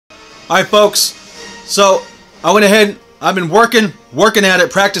Alright, folks. So, I went ahead. I've been working at it,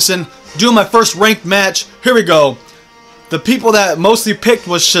 practicing, doing my first ranked match. Here we go. The people that mostly picked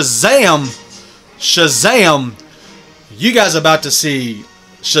was Shazam. Shazam. You guys are about to see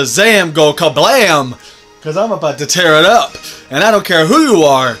Shazam go kablam. Because I'm about to tear it up. And I don't care who you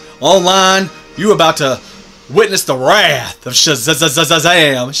are. Online, you about to witness the wrath of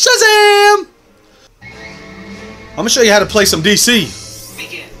Shazam. Shazam! I'm going to show you how to play some DC.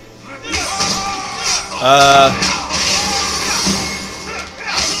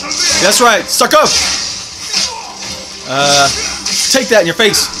 That's right, suck up! Take that in your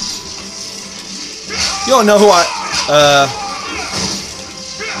face. You don't know who I...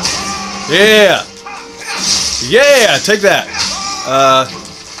 Yeah! Yeah, take that.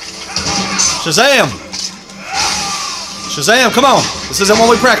 Shazam! Shazam, come on! This isn't one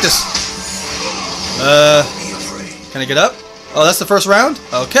we practice. Can I get up? Oh, that's the first round?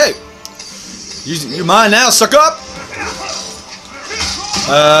 Okay. You mine now, suck up!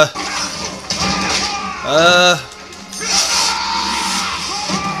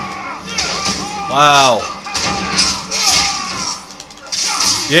 Wow.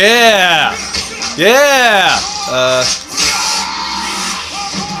 Yeah! Yeah!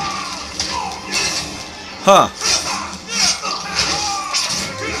 Huh.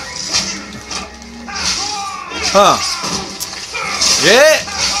 Huh. Yeah!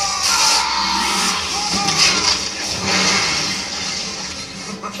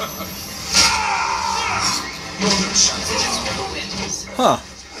 Huh.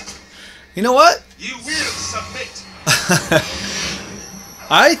 You know what? You will submit.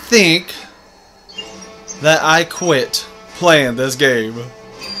 I think that I quit playing this game.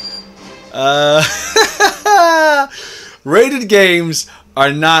 Rated games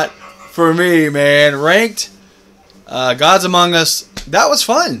are not for me, man. Ranked, Gods Among Us, that was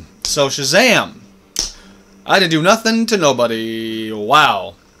fun. So Shazam. I didn't do nothing to nobody.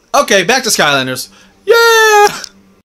 Wow. Okay, back to Skylanders. Yeah!